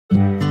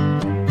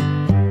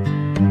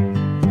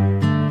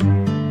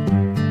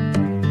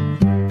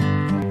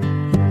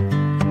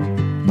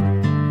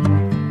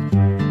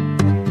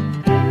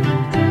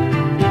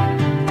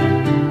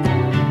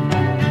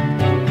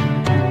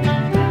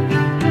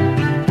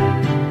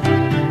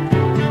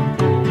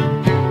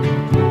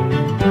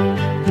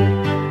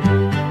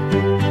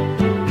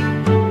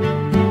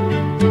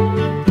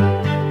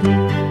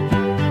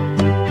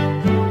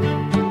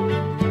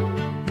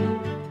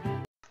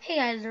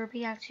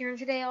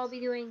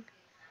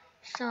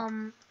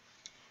some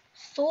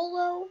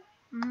solo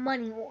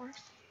money wars.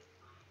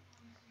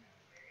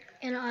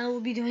 And I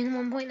will be doing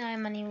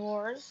 1.9 money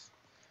wars.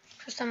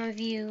 For some of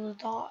you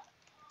thought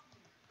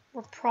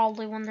were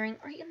probably wondering,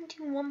 are you going to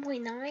do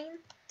 1.9 money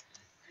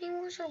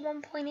wars or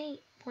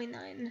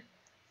 1.8.9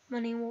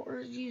 money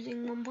wars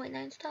using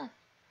 1.9 stuff?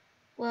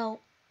 Well,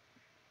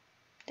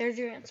 there's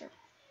your answer.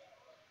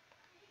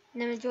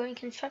 And then enjoying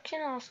construction,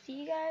 I'll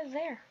see you guys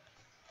there.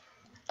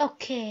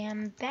 Okay,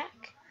 I'm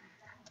back.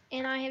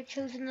 And I have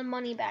chosen the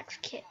money backs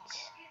kit.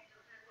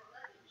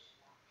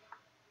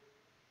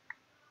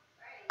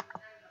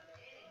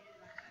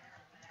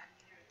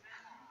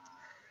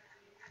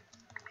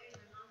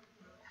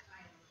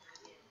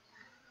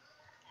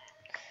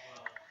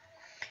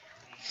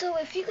 So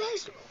if you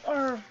guys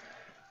are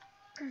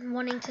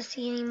wanting to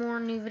see any more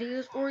new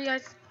videos, or you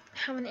guys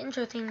have an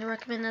intro theme to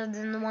recommend other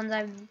than the ones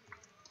I've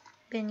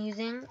been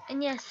using,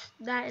 and yes,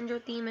 that intro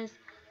theme is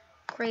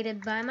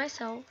created by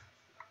myself,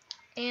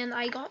 and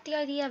I got the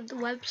idea of the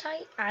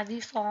website, as you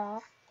saw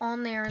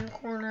on there in the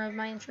corner of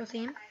my intro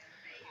theme,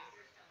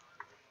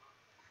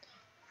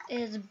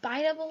 is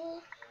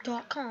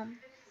biteable.com,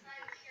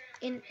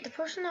 and the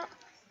person that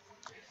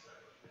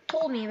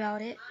told me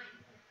about it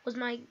was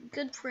my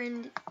good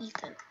friend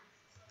Ethan,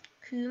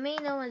 who you may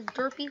know as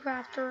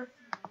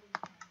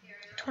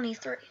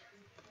DerpyCrafter23.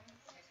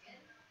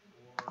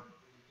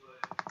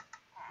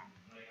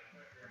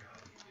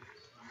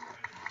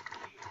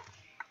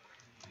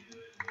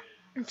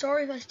 I'm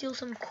sorry if I steal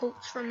some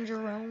quotes from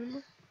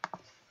Jerome.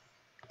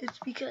 It's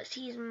because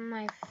he's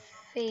my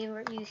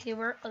favorite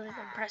YouTuber other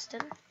than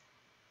Preston.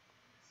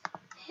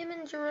 Him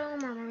and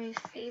Jerome are my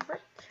favorite.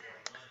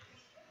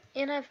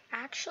 And I've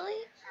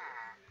actually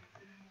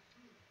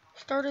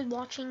started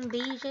watching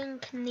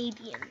Beijing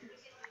Canadian.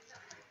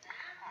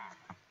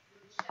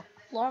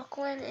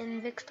 Lachlan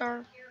and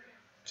Vicstar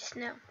just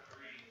now.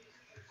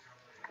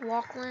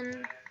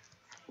 Lachlan,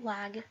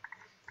 lag.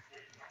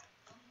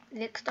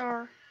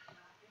 Vicstar,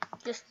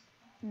 just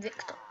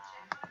Vicstar.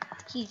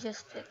 He's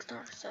just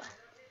Vicstar, so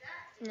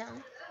no.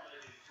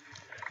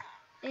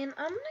 And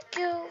I'm gonna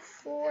go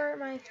for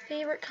my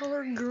favorite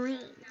color,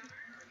 green.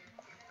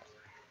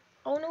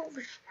 Oh no,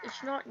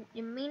 it's not,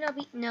 it may not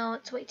be, no,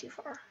 it's way too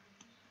far.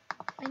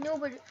 I know,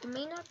 but it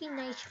may not be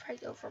nice if I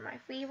go for my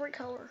favorite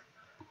color.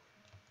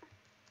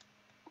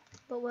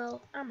 But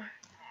well, I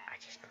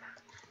just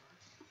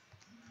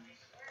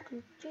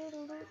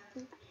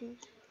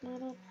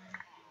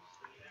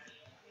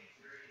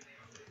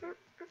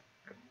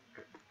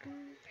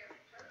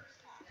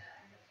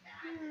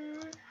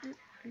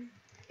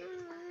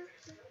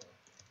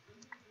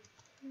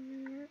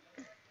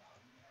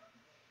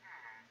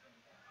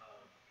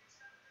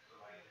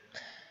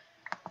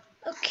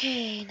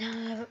Okay, now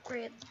that I've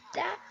upgraded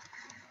that,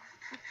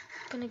 I'm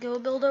gonna go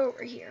build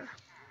over here.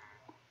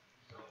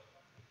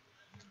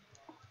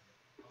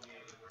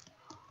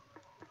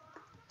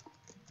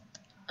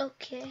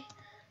 Okay,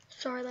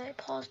 sorry that I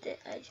paused it.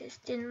 I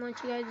just didn't want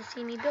you guys to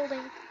see me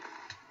building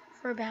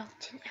for about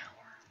an hour.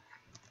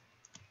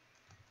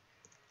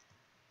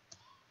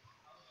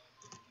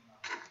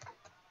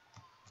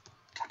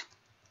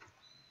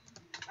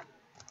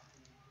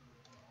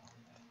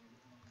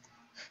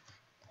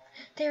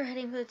 They're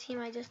heading for the team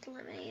I just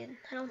eliminated.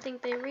 I don't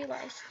think they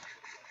realized.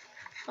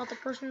 Not the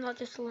person that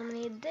just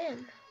eliminated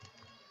them.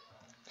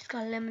 Just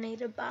got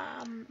eliminated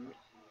by me.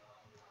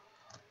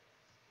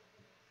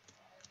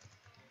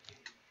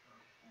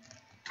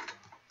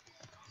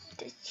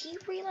 Does he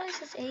realize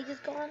his egg is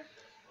gone?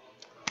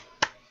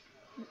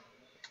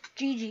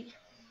 GG.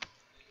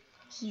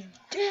 He's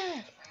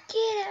dead.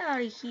 Get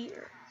out of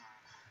here.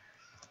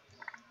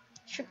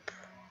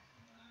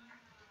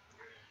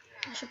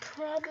 I should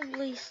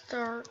probably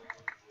start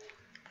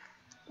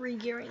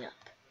re-gearing up.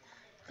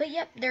 But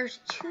yep, there's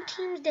 2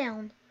 teams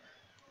down.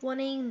 One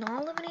egg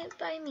not eliminated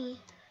by me,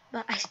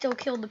 but I still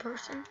killed the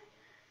person.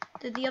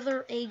 The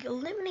other egg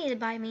eliminated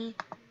by me,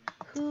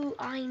 who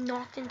I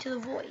knocked into the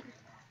void.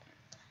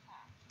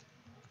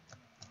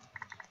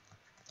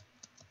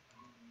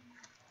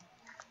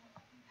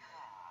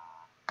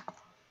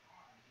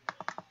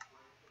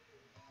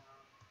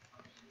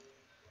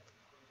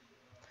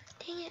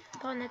 Dang it, I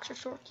bought an extra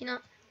sword, you know.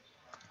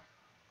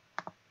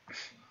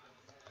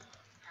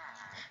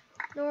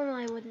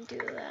 Normally I wouldn't do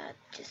that,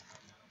 just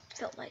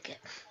felt like it.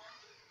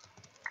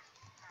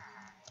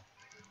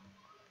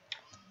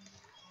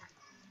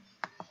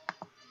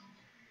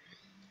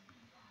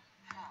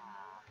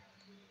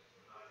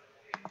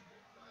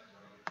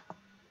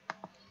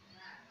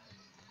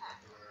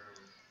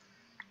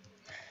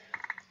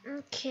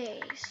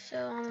 Okay, so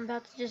I'm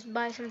about to just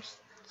buy some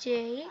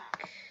steak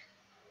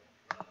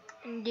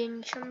and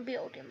then some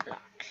building blocks.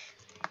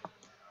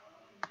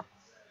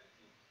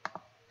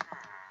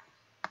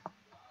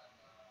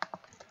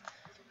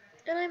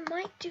 And I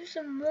might do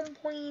some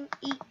 1.8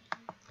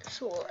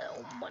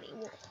 soil money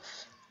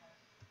walls.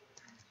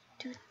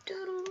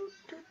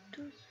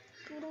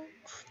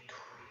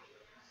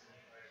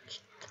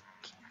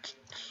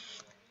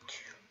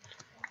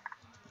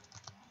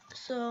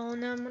 So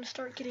now I'm gonna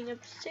start getting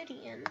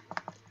obsidian.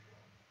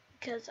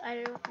 because I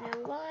don't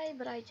know why,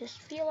 but I just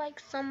feel like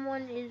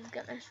someone is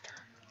gonna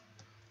start,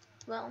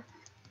 well,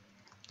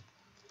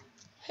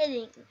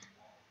 hitting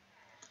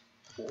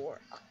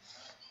for us.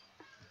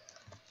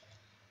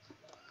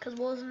 Because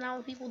what isn't that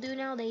what people do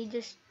now? They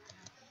just,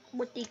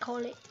 what they call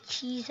it,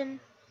 cheesing?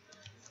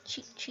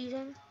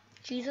 Cheesing?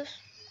 Jesus?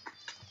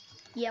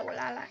 Yeah, well,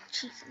 I like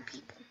cheesing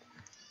people.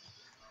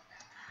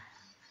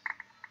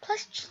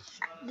 Plus,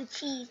 the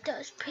cheese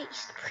does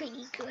taste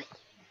pretty good.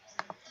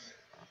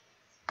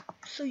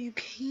 So you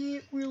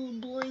can't really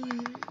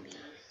blame me.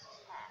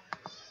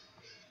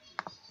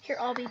 Here,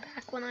 I'll be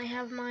back when I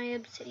have my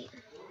obsidian.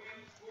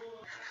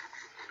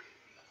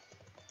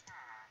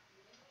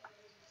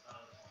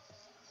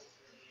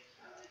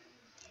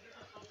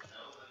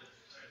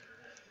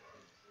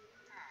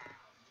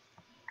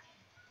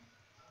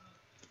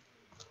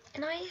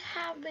 And I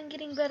have been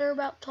getting better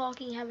about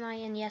talking, haven't I?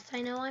 And yes,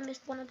 I know I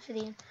missed one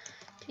obsidian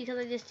because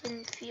I just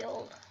didn't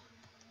feel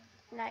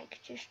like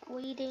just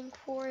waiting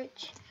for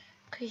it.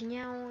 Because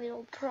now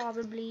it'll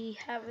probably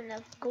have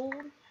enough gold.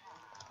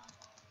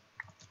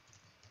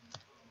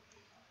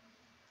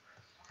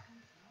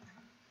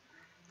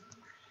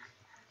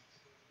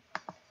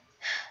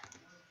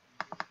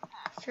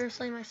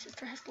 Seriously, my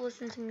sister has to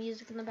listen to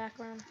music in the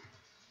background.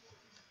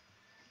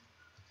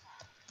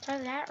 It's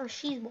either that or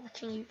she's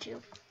watching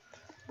YouTube.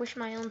 Wish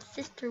my own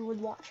sister would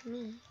watch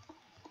me.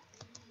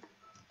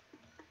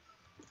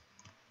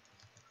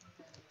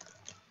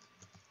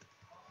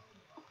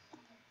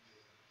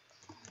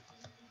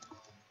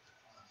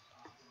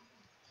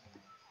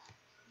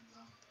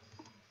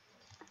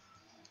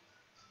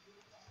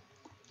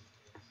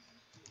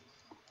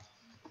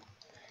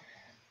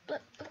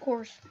 But, of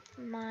course,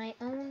 my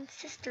own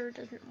sister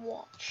doesn't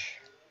watch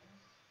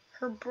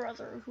her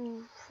brother,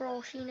 who, for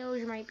all she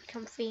knows, might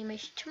become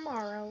famous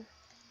tomorrow.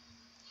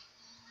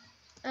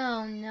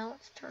 Oh no,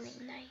 it's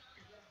turning night.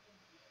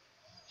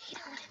 Hate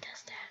it when it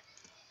does that.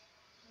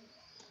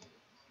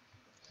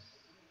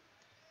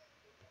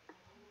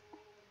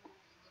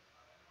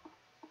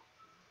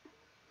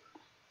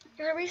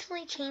 And I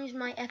recently changed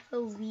my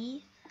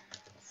FOV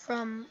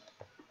from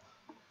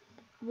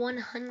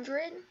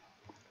 100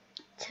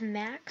 to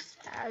max,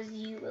 as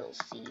you will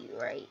see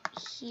right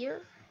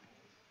here.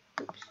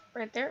 Oops,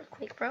 right there,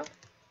 Quake Pro.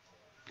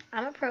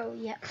 I'm a pro,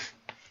 yep.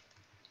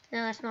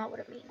 No, that's not what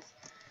it means.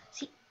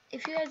 See,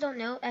 if you guys don't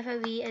know,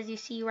 FOV, as you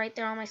see right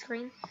there on my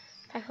screen,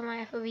 if I put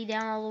my FOV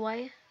down all the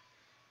way,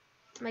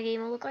 my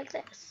game will look like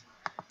this.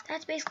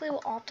 That's basically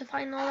what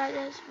Optifine and all that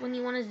is. When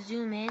you want to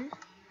zoom in,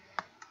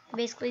 it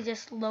basically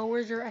just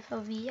lowers your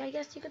FOV, I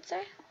guess you could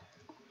say.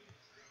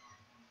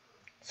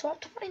 So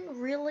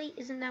Optifine really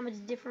isn't that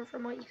much different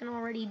from what you can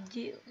already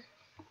do.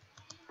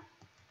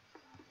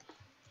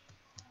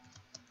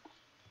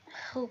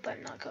 Hope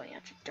I'm not going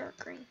after dark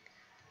green.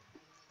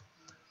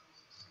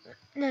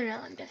 No,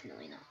 I'm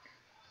definitely not.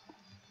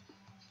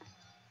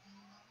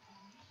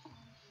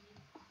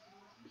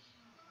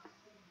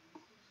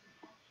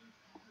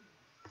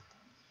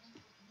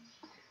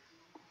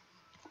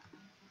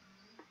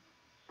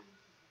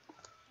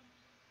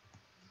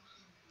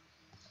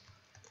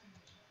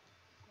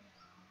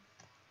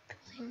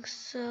 Building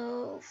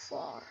so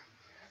far.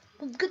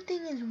 Well, the good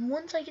thing is,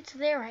 once I get to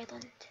their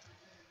island,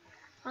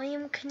 I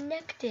am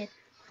connected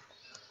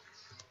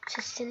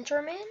to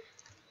Centerman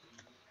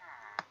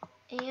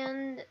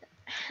and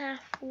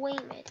halfway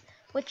mid,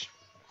 which,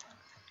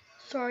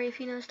 sorry if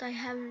you noticed, I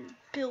haven't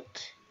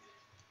built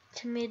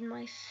to mid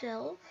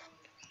myself,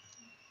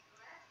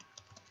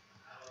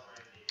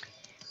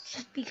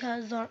 just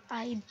because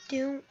I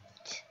don't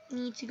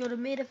need to go to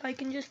mid if I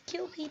can just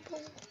kill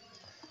people,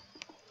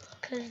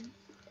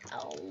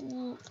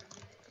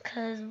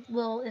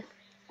 well, if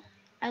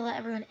I let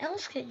everyone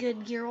else get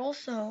good gear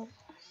also,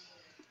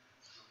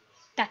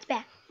 that's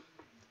bad,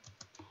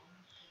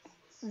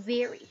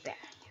 very bad.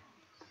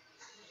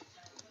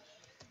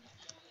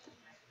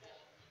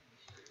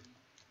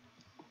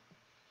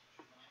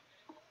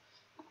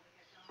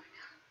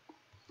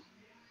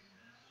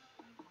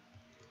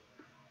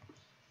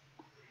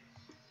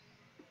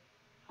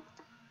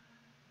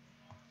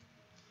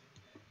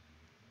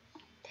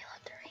 They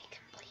let their A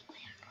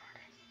completely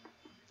unguarded.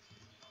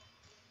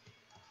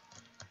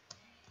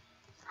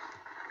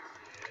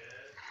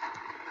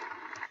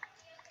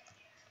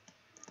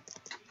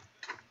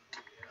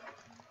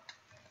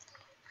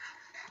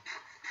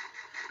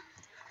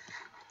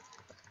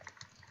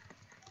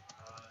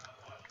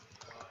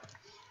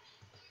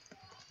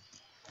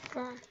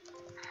 Come on.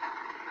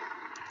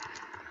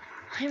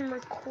 I'm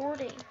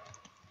recording.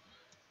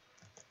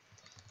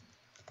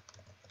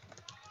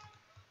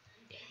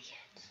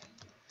 Idiots.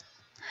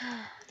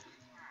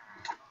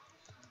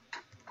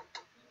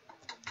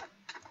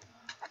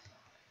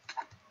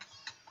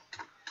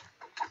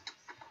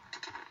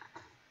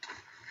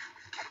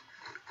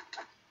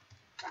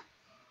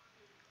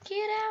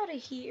 Get out of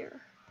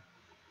here.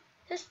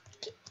 Just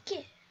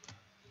get.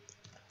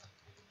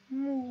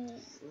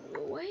 Move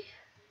away.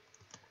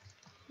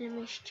 Let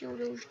me steal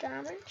those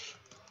diamonds.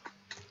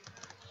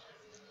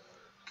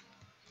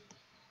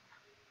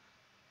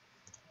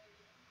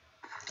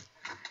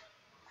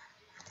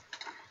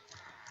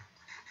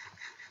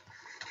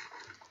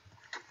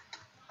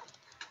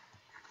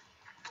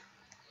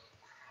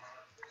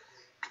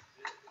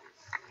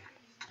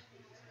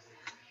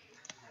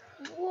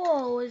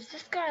 Oh, is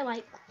this guy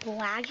like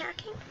lag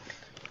hacking?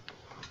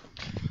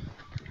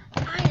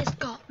 I just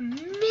got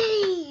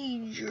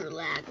major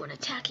lag when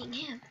attacking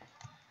him.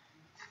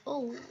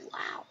 Oh,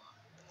 wow.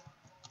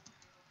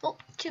 Oh,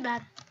 too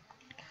bad.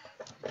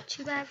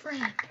 Too bad for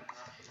him.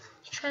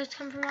 He tries to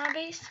come from our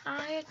base,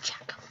 I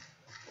attack him.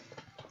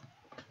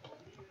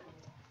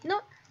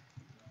 Nope.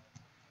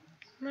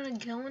 I'm gonna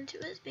go into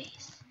his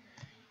base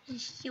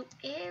and steal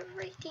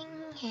everything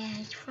he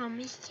has from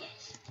his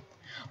chest.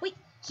 Wait,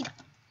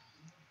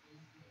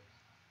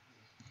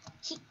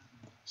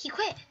 he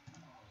quit.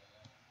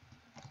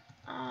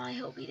 I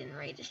hope he didn't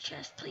raid his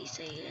chest. Please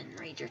say he didn't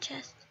raid your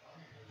chest.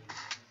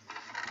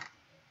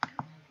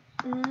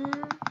 Oh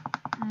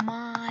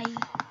my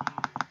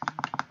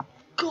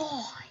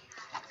god.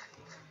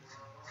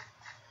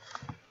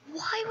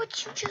 Why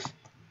would you just...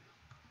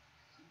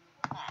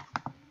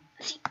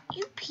 See,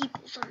 you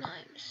people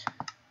sometimes.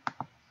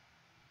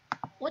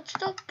 What's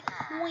the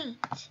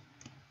point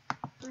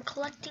in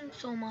collecting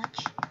so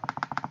much?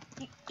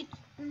 It's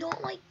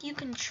not like you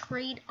can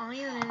trade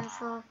iron in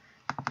for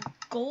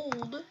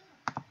gold.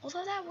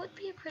 Although that would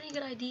be a pretty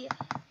good idea.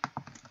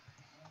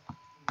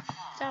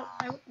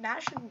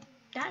 That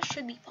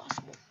should be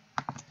possible.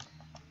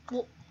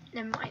 Well,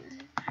 never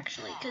mind,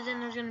 actually, because then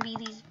there's gonna be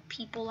these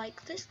people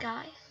like this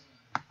guy.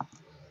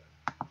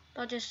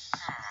 They'll just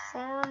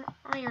farm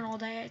iron all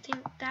day. I think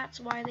that's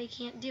why they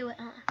can't do it,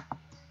 huh?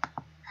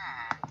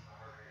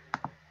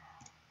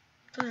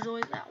 There's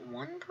always that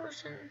one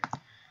person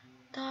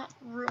that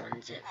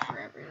ruins it for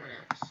everyone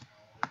else.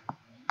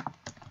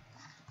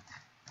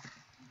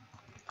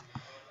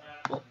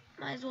 Well,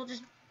 might as well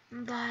just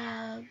buy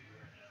a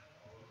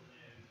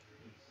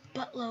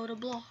buttload of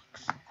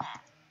blocks.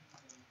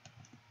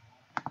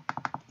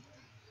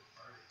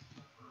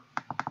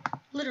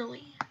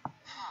 Literally.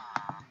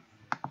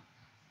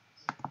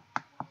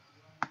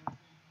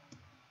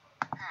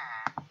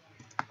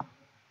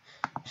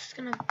 Just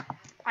gonna...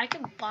 I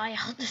could buy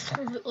out this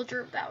whole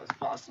villager if that was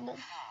possible.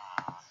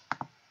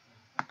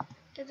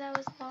 If that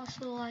was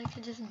possible, I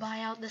could just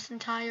buy out this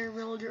entire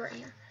villager right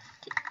here.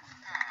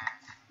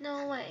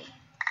 No way.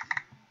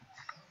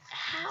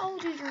 How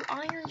do your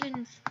iron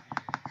gens...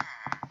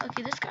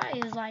 Okay, this guy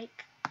is like...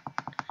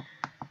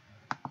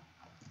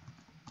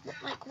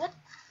 what?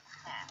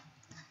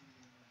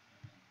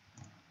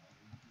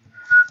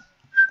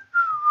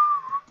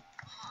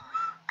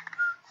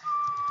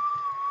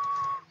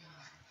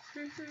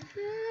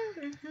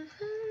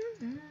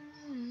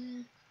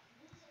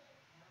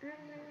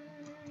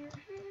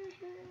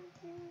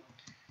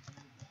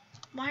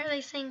 Why are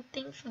they saying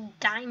things for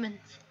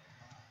diamonds?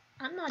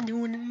 I'm not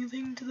doing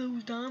anything to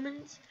those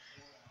diamonds.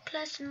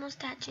 Plus, unless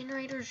that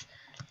generator's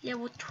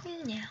level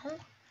 3 now,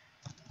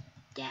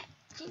 that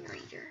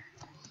generator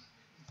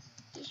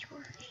is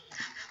worth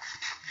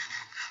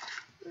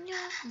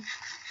nothing.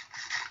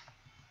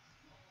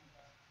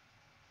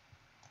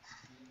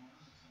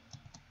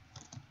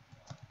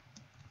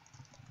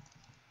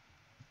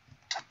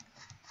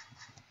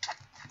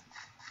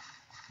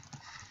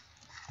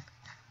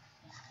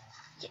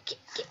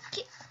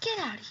 Get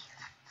out of here.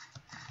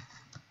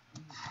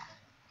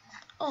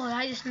 Oh,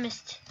 I just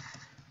missed.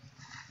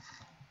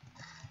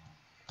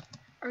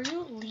 Are you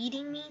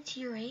leading me to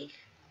your egg?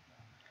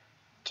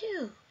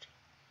 Dude.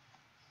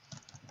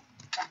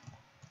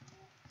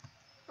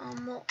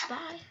 Well,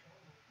 bye.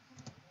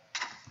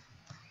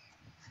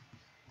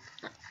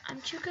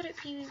 I'm too good at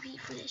PvP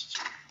for this.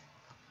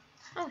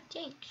 Oh,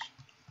 thanks.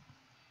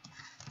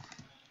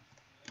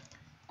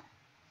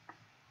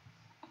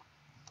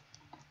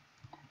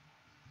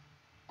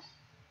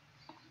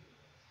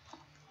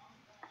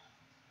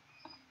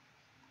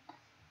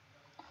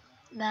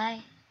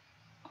 Bye.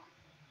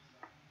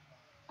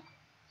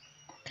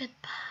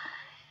 Goodbye.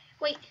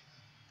 Wait.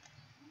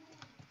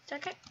 Is that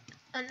okay?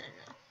 Oh, no.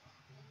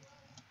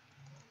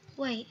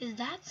 Wait, is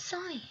that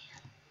sign?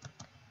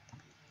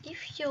 If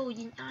so,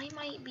 then I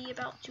might be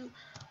about to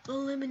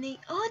eliminate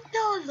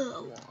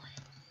another one.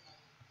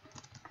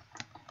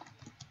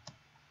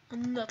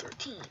 Another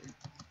team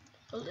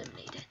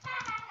eliminated.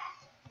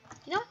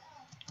 You know,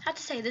 I have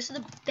to say, this is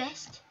the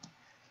best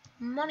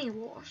money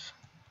wars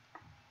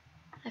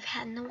I've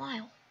had in a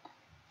while.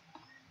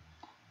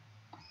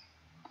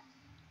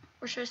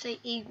 Or should I say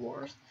egg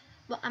wars?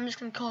 But I'm just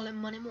gonna call it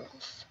money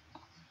wars.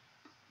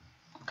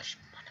 Because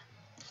money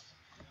wars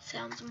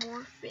sounds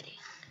more fitting.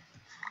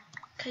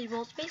 Because,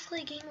 well, it's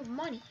basically a game of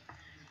money.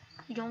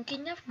 You don't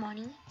get enough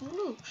money, you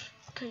lose.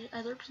 Because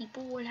other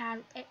people will have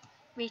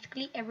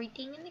basically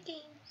everything in the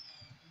game.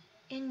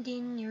 And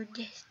then you're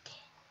just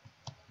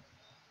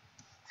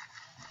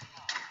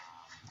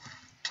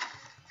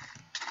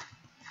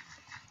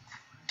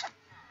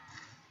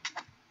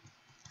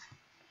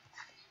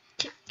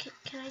dead.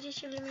 Can I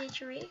just eliminate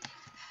your egg?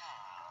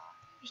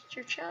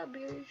 Mr.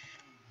 Chubbers.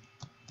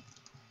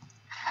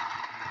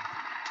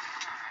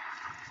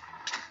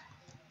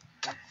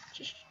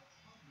 Just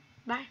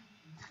bye.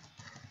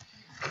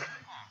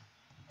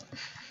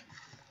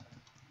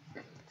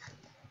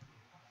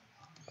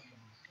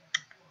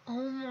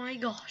 Oh my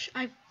gosh,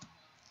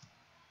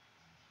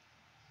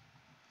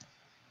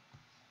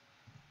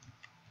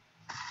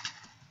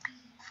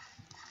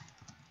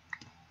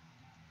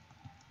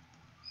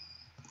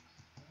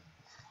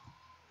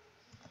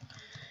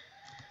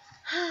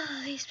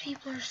 These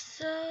people are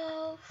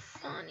so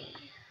funny.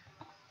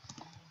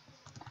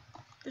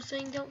 They're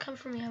saying, don't come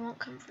for me, I won't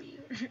come for you.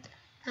 And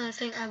they're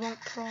saying, I won't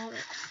promise.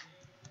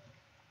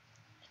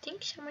 I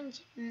think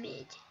someone's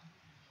mid.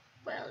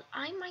 Well,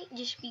 I might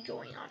just be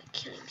going on a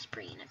killing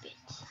spree in a bit.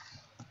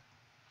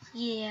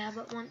 Yeah,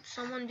 but once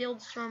someone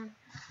builds from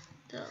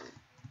the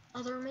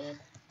other mid,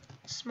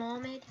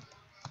 small mid,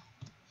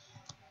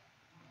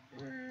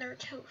 they're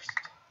toast.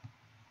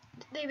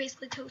 They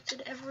basically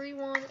toasted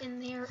everyone in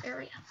their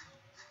area.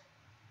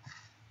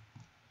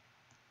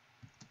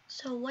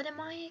 So what am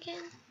I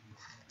again?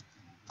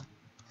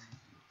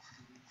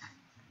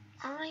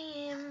 I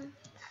am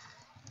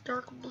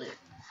dark blue.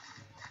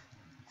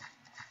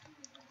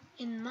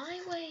 And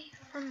my way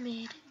from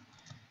mid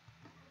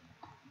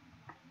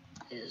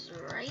is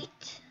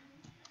right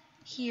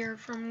here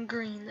from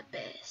green, the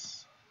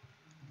base.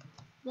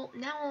 Well,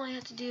 now all I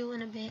have to do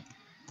in a bit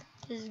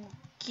is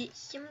get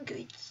some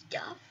good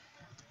stuff.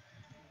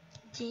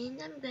 Then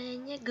I'm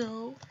gonna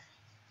go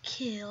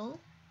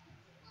kill.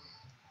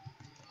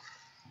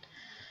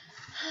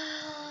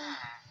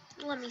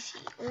 Let me see.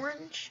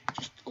 Orange.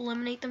 Just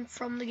eliminate them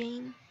from the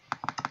game.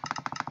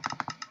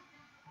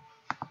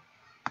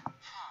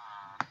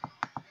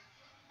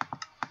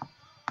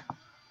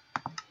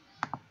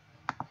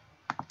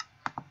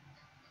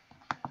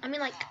 I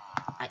mean, like,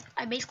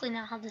 I basically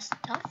now have the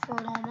stuff for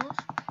it almost.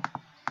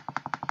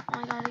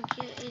 All I gotta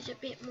get is a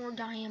bit more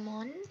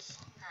diamonds.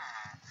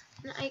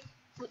 And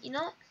you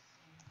know what?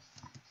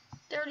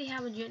 They already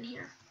have a gen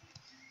here.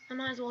 I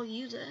might as well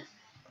use it.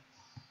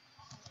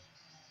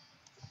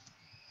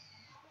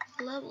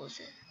 What level is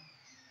it?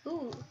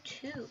 Ooh,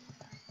 2.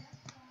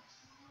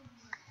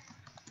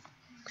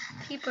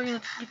 People are gonna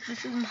think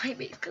this is my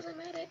base because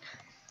I'm at it.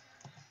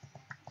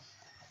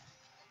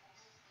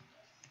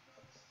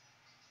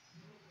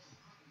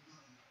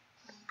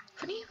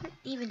 Couldn't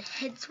even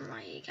heads from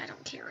my egg. I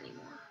don't care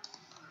anymore.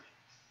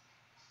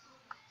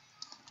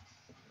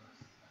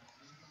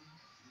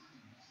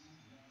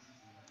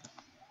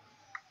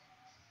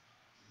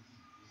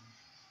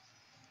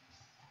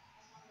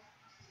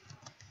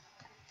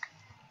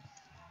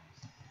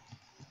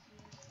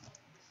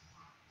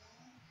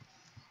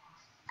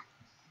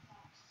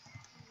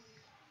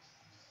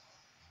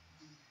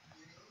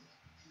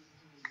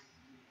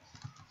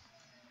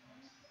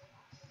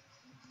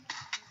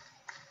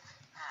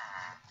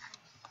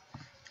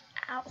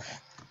 Ow.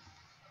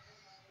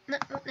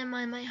 Never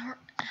mind, my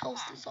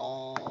health is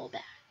all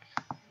back.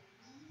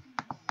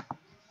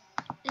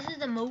 This is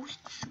the most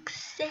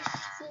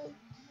successful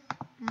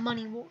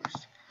money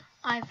wars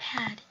I've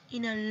had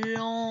in a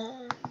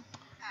long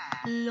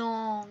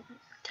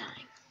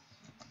time.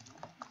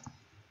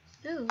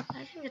 Ooh,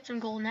 I can get some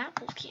golden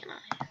apples, can't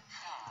I?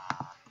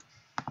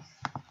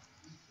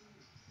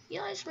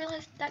 Yeah, I just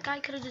realized that guy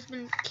could have just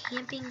been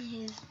camping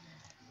his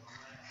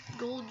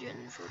gold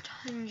gen for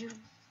tons of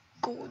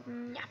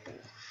golden apples.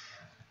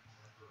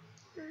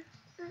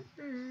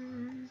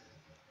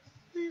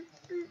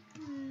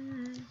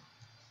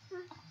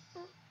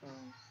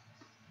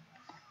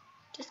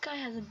 This guy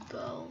has a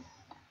bow.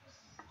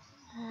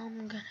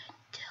 I'm gonna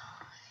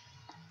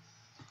die.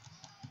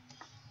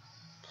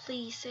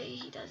 Please say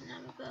he doesn't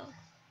have a bow.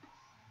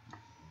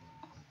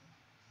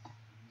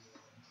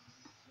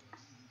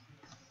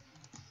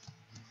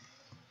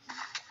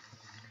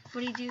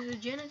 What do you do to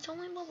Jen? It's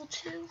only level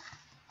 2.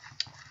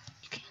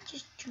 You can't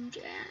just do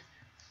that.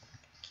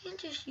 You can't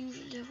just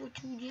use level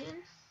 2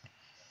 Jen.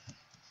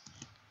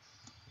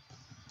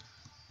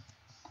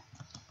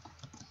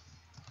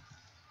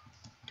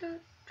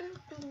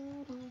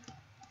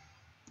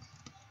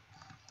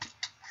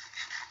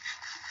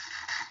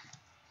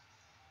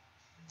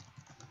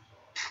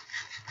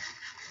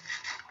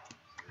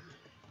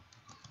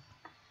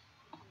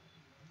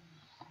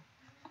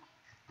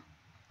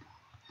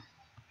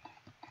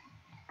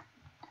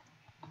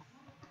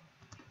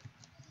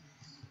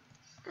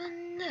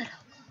 Another.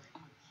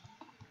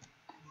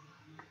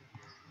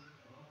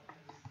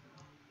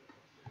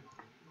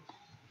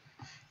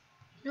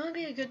 You know what would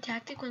be a good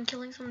tactic when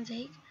killing someone's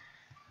egg?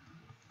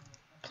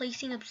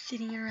 Placing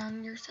obsidian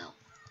around yourself.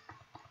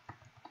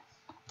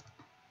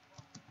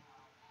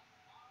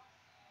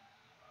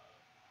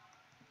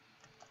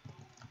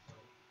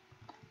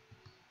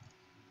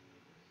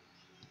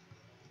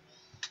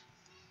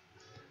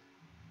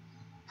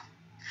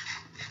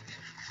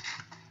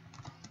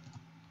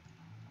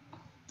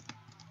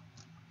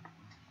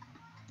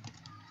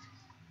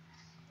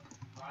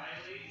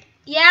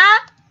 Yeah?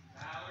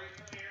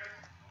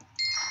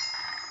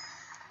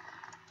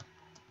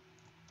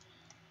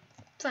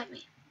 Fight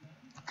me.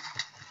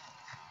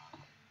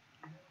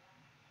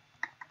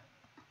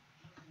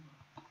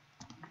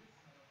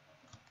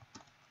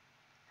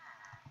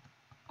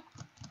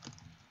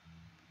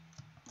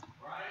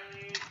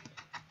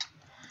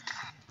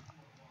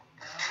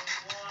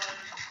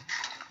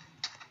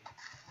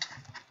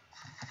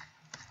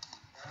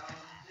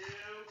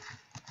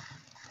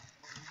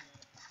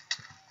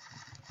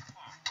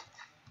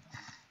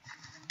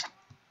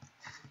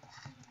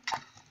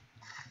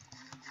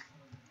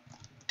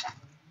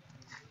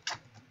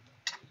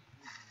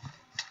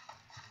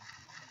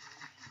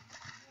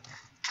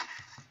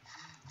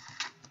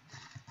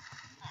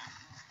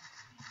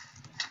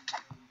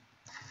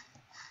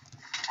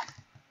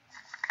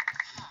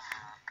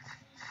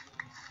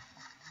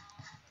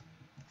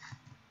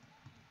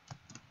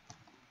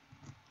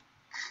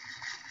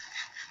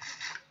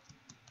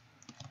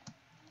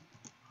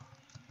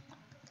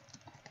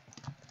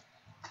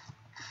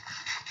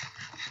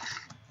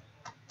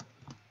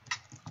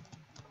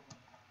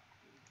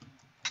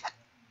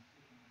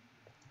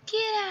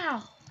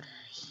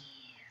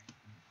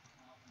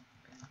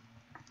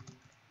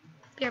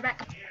 We are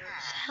back.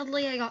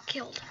 Sadly, I got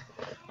killed.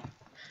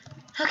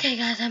 Okay,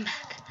 guys, I'm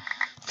back.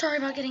 Sorry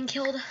about getting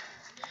killed.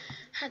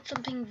 Had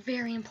something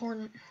very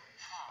important.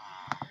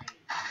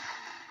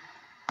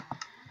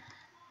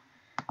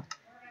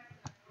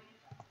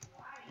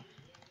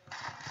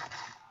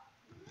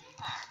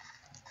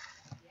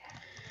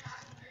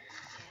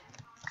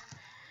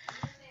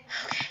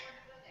 Okay.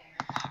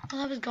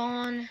 While I was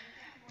gone,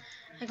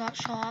 I got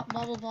shot,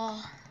 blah, blah,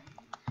 blah.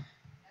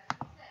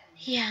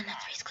 Yeah, and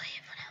that's basically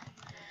it for now.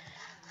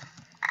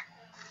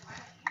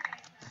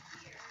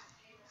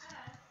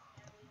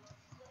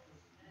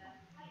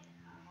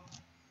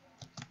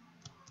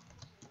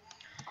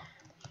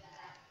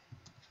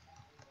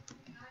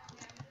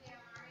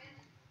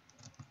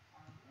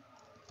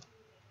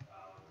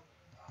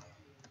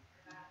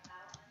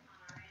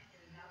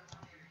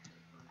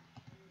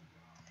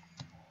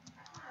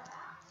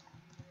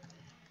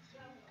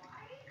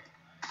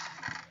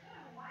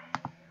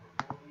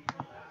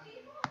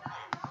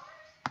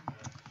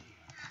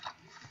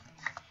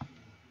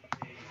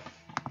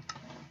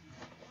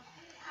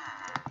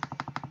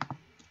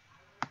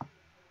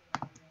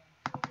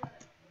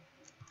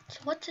 So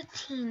what's a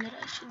team that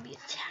I should be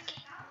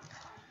attacking?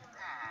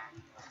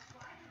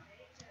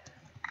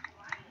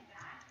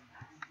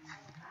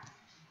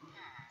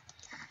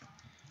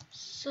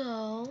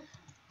 So,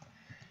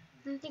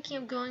 I'm thinking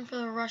of going for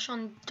the rush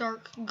on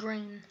dark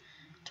green.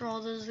 After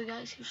all, those are the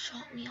guys who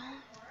shot me off.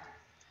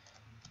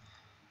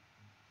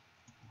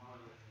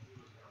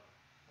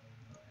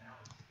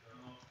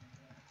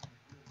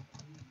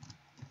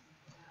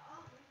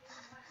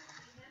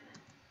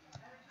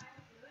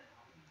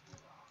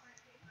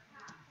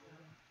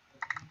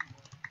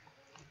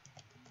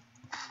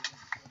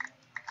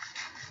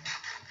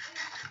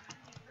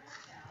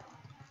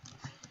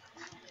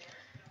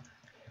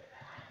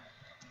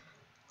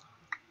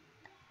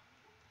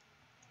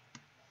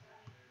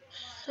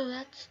 So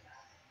that's...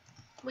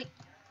 Wait.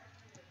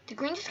 The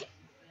green just...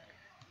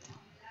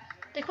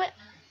 They quit.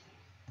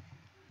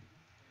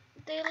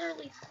 They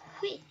literally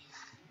quit.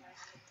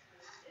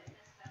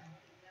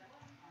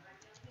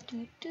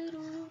 Do, do,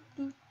 do,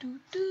 do, do,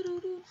 do,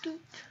 do, do, do.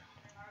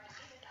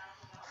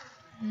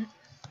 Mm,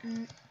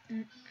 mm,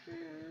 mm,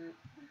 mm.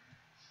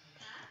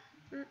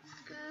 Mm, mm,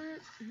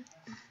 mm,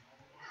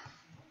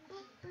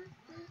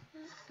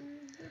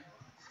 mm.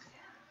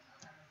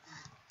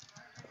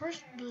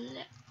 Where's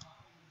Black?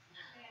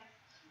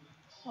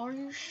 Are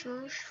you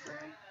sure, Shrimp?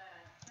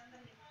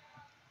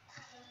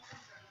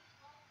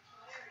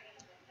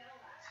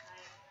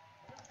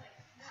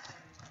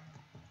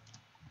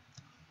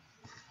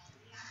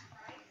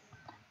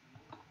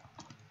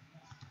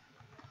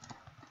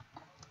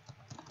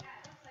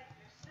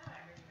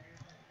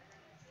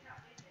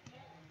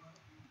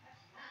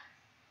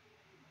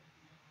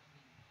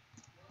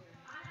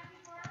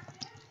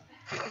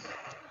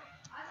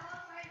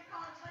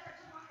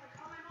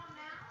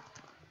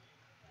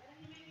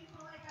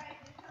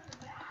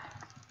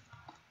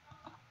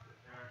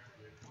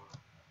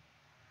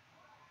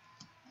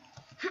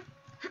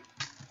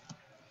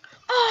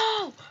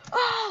 Oh!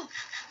 Oh!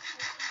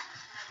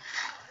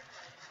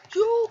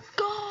 You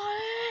got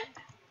it!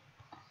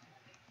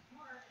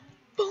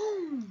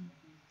 Boom!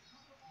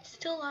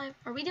 Still alive.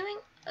 Are we doing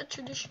a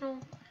traditional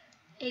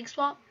egg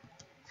swap?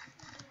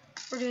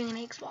 We're doing an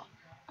egg swap.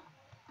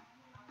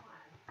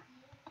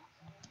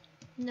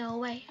 No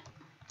way.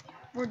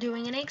 We're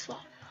doing an egg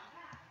swap.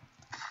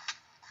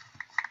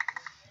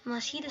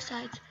 Unless he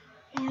decides,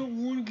 I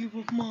don't want to give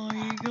up my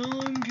egg.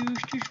 I'm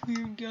just this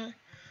weird guy.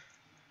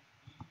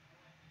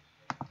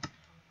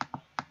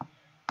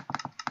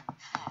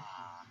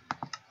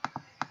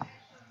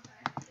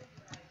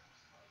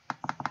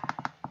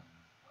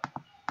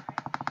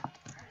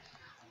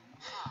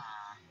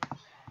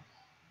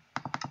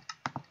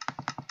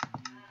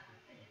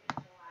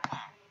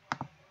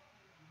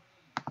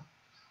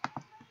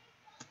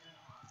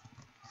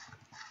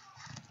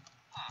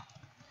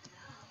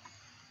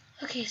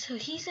 Okay, so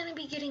he's gonna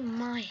be getting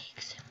my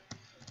eggs.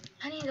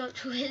 I need to go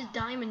to his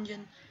diamond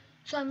gen.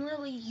 So I'm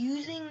literally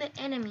using the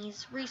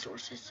enemy's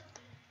resources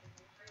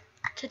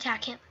to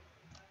attack him.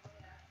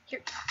 Here.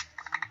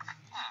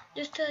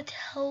 Just to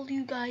tell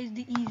you guys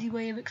the easy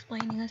way of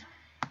explaining this.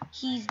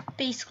 He's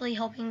basically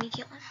helping me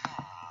kill him.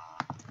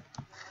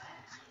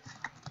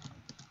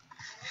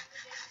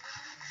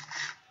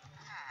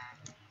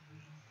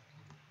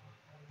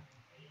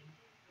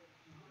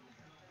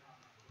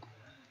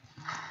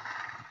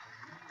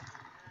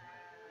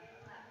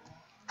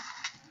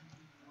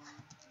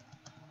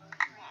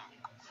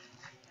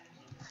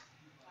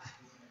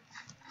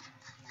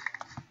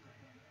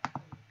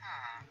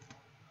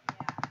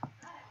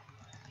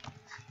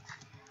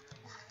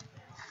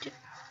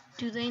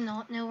 Do they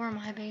not know where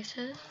my base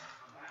is?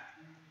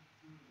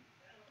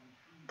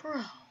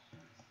 Bro.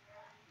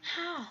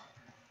 How?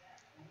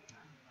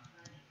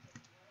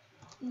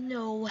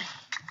 No way.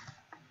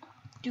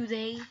 Do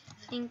they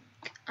think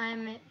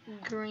I'm at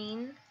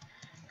green?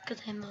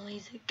 Because I'm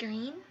always at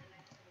green?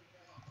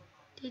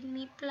 Did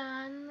me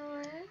plan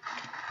work?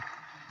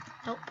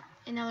 Nope.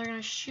 And now they're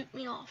gonna shoot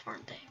me off,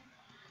 aren't they?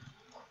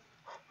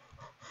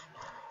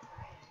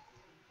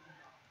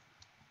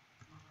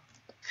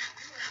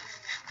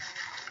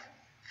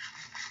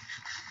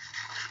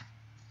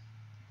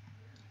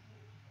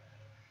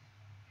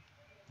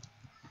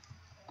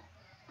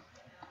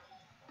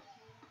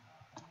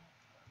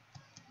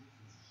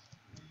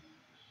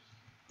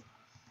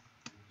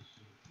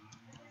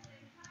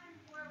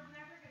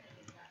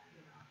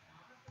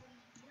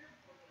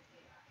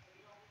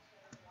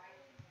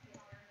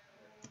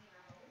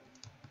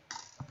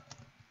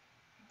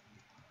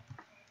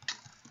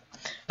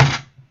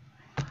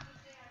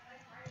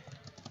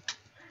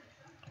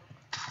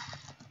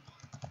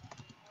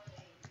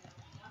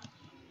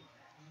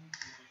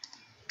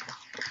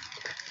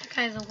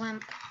 guy's a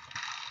wimp.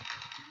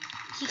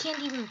 He can't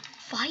even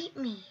fight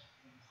me.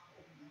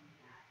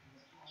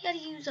 He had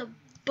to use a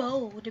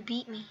bow to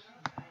beat me.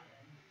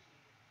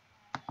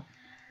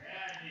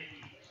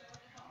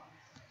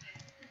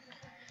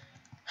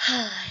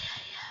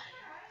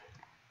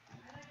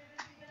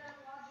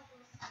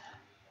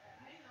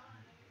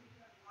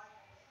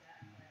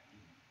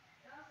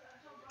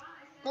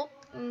 Well,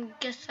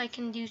 guess I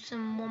can do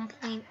some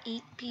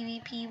 1.8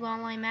 PvP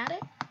while I'm at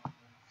it.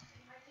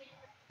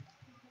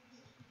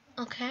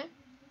 Okay,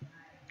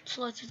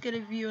 so let's just get a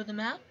view of the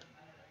map.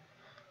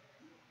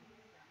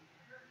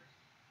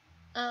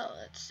 Oh,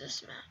 it's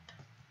this map.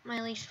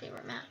 My least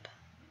favorite map.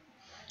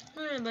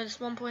 But it's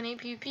 1.8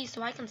 PvP,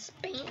 so I can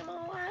spam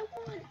all I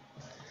want.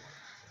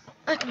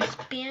 I can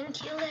spam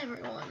kill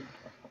everyone.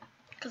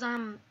 Because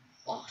I'm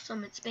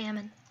awesome at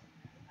spamming.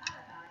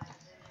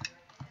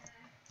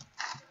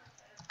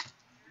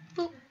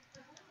 Boop.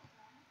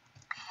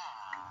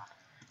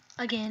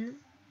 Again,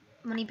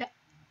 money back.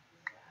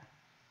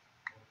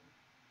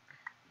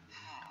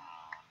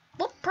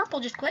 Whoop, purple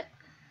just quit.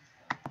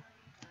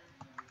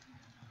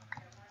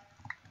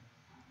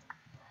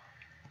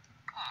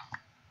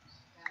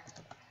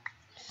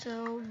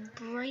 So,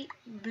 bright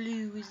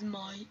blue is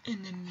my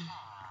enemy.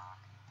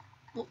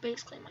 Well,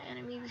 basically my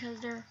enemy, because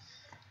the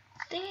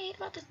thing I hate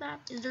about this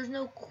map is there's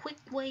no quick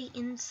way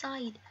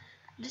inside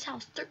this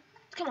house.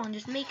 Come on,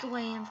 just make a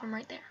way in from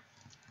right there.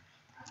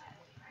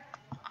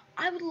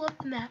 I would love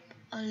the map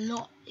a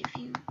lot if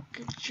you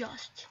could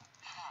just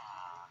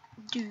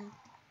do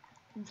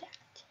that.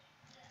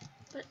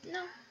 But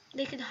no,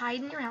 they could hide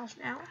in your house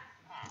now.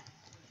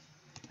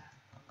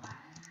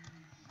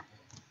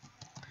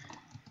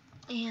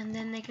 And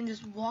then they can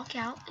just walk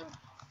out and,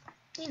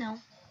 you know,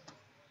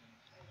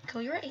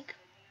 kill your egg.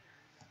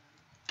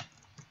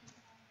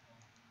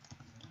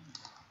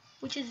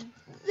 Which is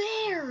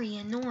very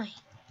annoying.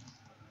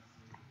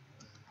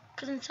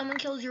 Because when someone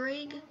kills your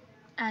egg,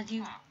 as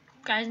you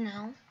guys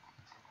know,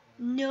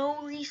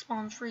 no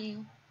respawns for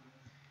you.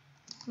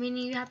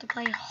 Meaning you have to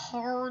play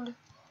hardcore.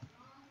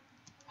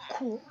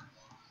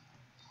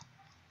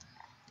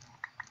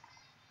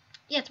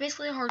 Yeah, it's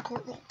basically a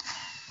hardcore role.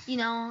 You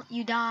know,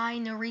 you die,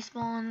 no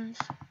respawns.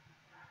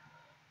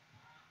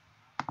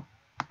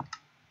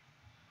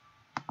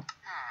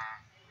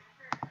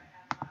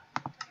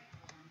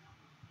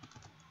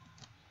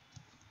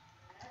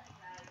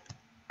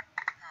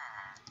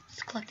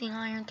 Just collecting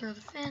iron through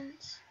the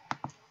fence.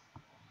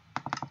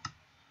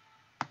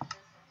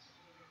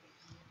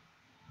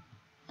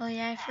 Oh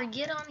yeah, I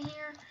forget on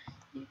here,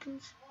 you can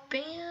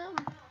spam.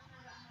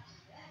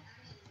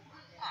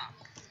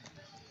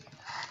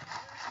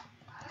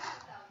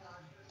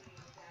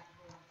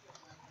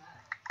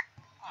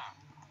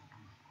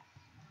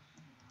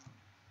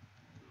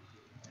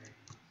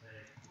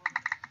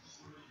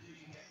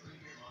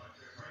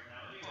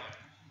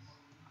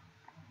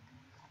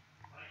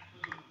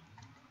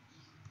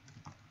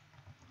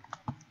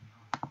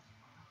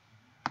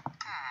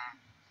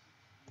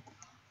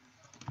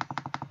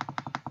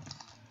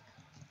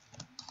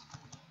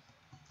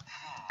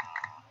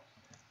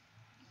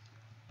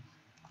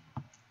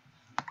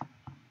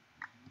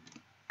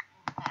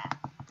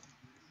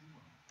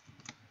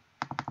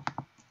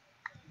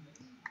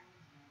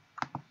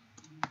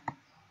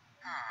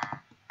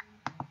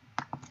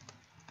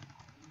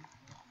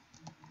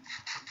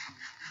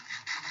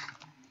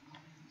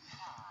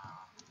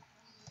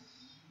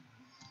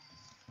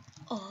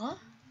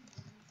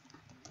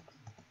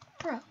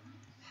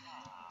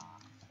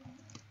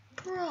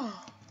 Bro.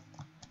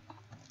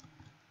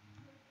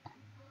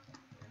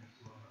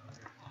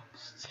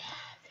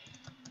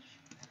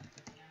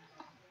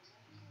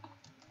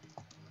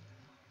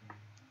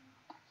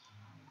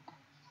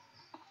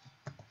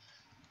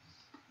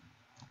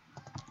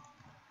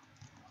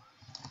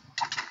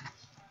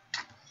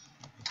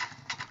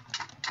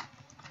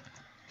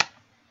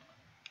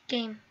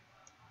 Game.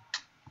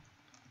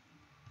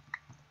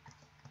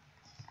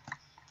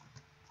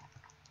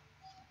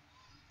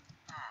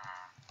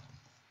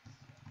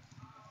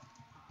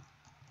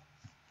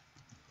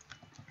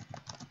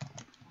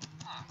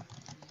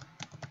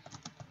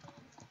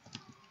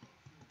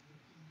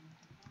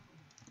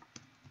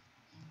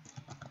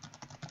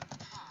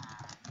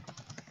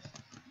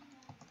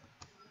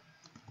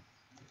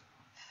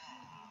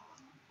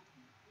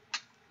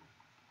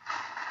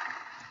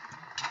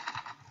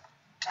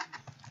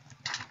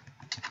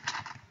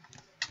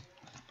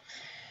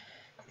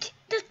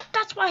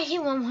 That's why I hate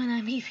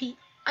 1.9 PvP.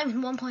 I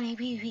mean 1.8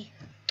 PvP.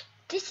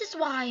 This is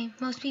why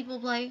most people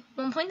play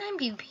 1.9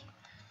 PvP.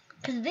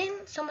 Because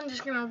then someone's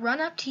just gonna run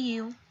up to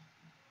you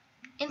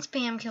and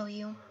spam kill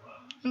you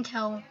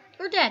until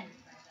you're dead.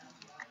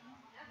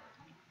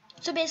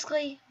 So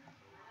basically,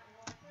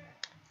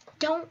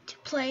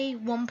 don't play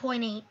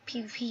 1.8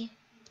 PvP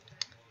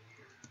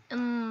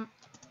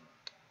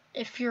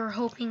if you're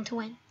hoping to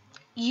win.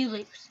 You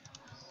lose.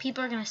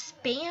 People are gonna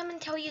spam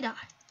until you die.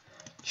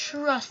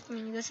 Trust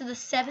me, this is the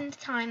 7th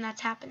time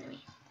that's happened to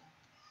me.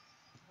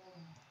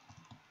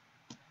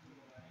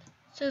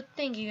 So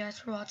thank you guys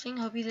for watching.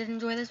 Hope you did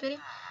enjoy this video.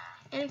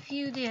 And if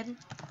you did,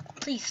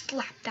 please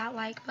slap that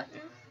like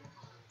button.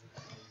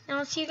 And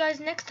I'll see you guys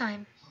next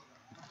time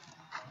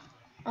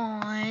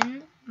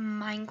on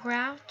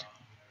Minecraft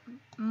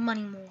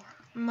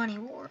Money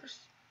Wars.